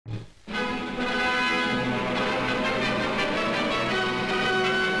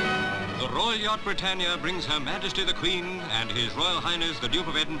yacht Britannia brings Her Majesty the Queen and His Royal Highness the Duke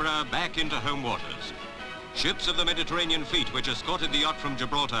of Edinburgh back into home waters. Ships of the Mediterranean fleet which escorted the yacht from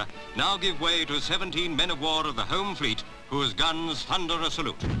Gibraltar now give way to 17 men of war of the home fleet whose guns thunder a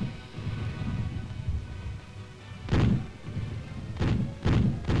salute.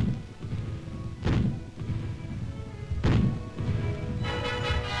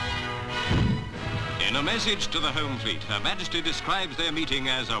 In a message to the home fleet, Her Majesty describes their meeting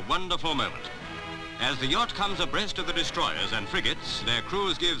as a wonderful moment. As the yacht comes abreast of the destroyers and frigates, their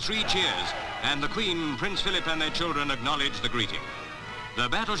crews give 3 cheers, and the Queen, Prince Philip and their children acknowledge the greeting. The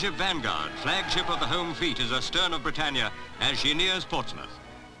battleship Vanguard, flagship of the home fleet, is astern of Britannia as she nears Portsmouth.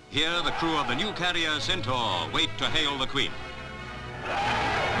 Here, the crew of the new carrier Centaur wait to hail the Queen.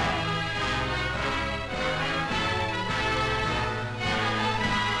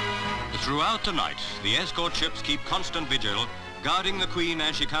 Throughout the night, the escort ships keep constant vigil, guarding the Queen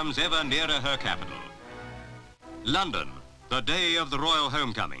as she comes ever nearer her capital. London, the day of the royal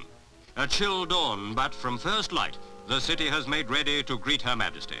homecoming. A chill dawn, but from first light, the city has made ready to greet Her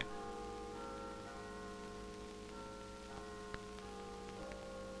Majesty.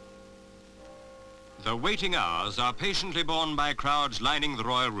 The waiting hours are patiently borne by crowds lining the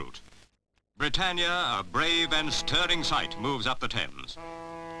royal route. Britannia, a brave and stirring sight, moves up the Thames.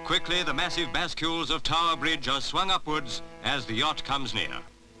 Quickly, the massive bascules of Tower Bridge are swung upwards as the yacht comes near.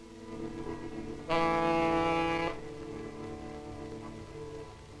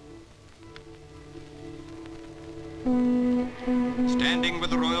 Standing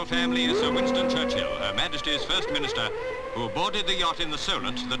with the royal family is Sir Winston Churchill, Her Majesty's First Minister, who boarded the yacht in the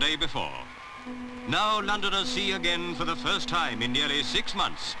Solent the day before. Now Londoners see again for the first time in nearly 6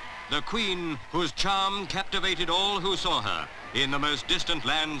 months the Queen whose charm captivated all who saw her in the most distant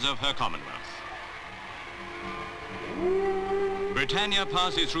lands of her Commonwealth. Britannia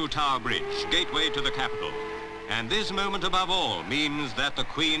passes through Tower Bridge, gateway to the capital, and this moment above all means that the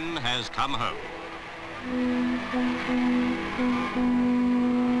Queen has come home.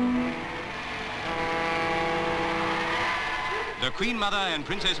 The Queen Mother and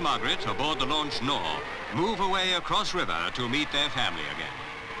Princess Margaret, aboard the launch Nor, move away across river to meet their family again.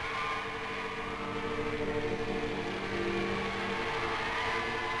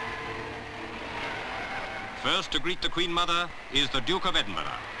 First to greet the Queen Mother is the Duke of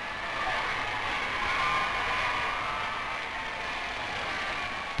Edinburgh.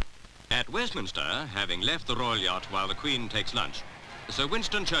 At Westminster, having left the royal yacht while the Queen takes lunch, Sir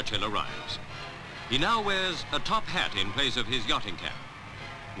Winston Churchill arrives. He now wears a top hat in place of his yachting cap.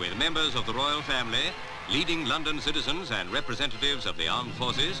 With members of the royal family, leading London citizens and representatives of the armed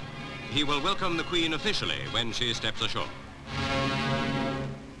forces, he will welcome the Queen officially when she steps ashore.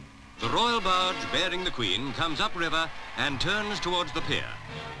 The royal barge bearing the Queen comes upriver and turns towards the pier.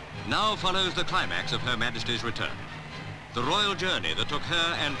 Now follows the climax of Her Majesty's return. The royal journey that took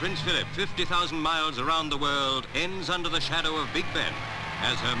her and Prince Philip 50,000 miles around the world ends under the shadow of Big Ben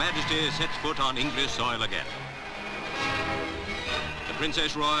as Her Majesty sets foot on English soil again. The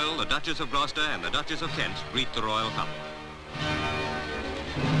Princess Royal, the Duchess of Gloucester and the Duchess of Kent greet the royal couple.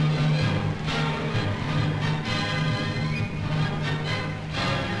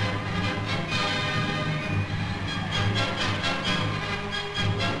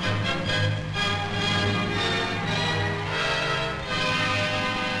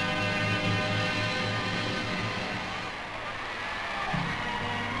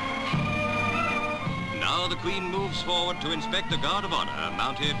 Now the Queen moves forward to inspect the Guard of Honour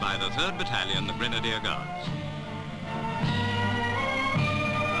mounted by the 3rd Battalion, the Grenadier Guards.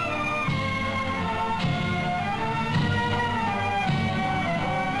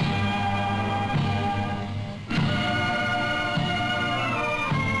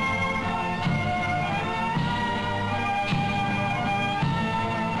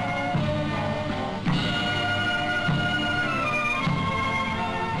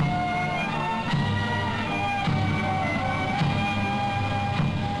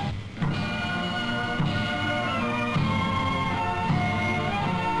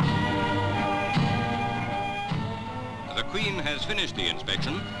 The Queen has finished the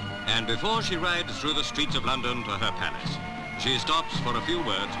inspection, and before she rides through the streets of London to her palace, she stops for a few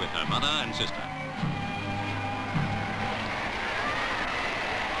words with her mother and sister.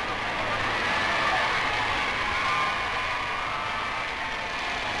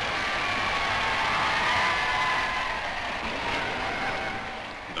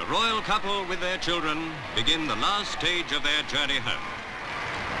 The royal couple with their children begin the last stage of their journey home.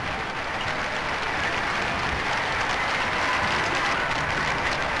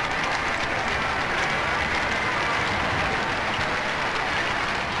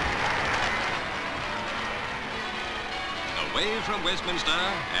 from Westminster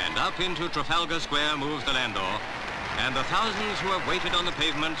and up into Trafalgar Square moves the landau, and the thousands who have waited on the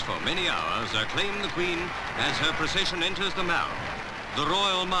pavements for many hours acclaim the Queen as her procession enters the Mall, the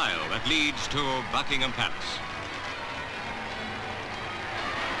royal mile that leads to Buckingham Palace.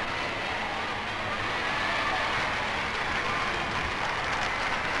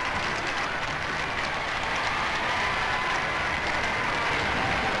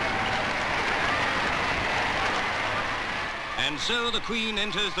 And so the Queen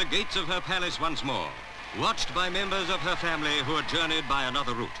enters the gates of her palace once more, watched by members of her family who had journeyed by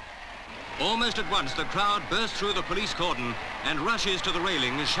another route. Almost at once, the crowd bursts through the police cordon and rushes to the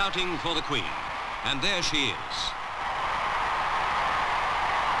railings shouting for the Queen. And there she is.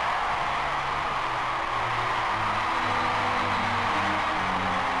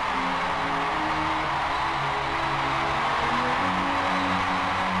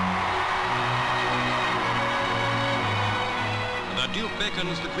 The Duke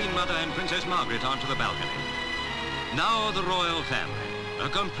beckons the Queen Mother and Princess Margaret onto the balcony. Now the royal family, a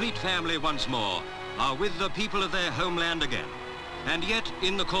complete family once more, are with the people of their homeland again. And yet,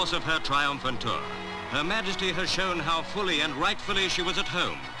 in the course of her triumphant tour, Her Majesty has shown how fully and rightfully she was at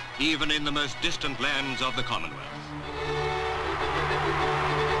home, even in the most distant lands of the Commonwealth.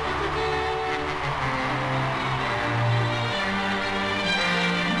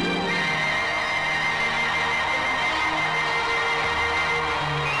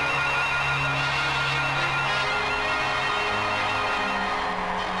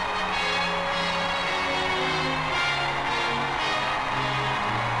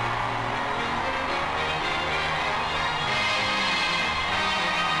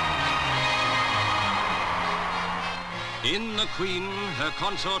 In the Queen, her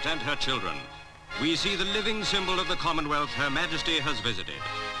consort and her children, we see the living symbol of the Commonwealth Her Majesty has visited.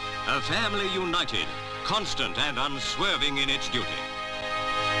 A family united, constant and unswerving in its duty.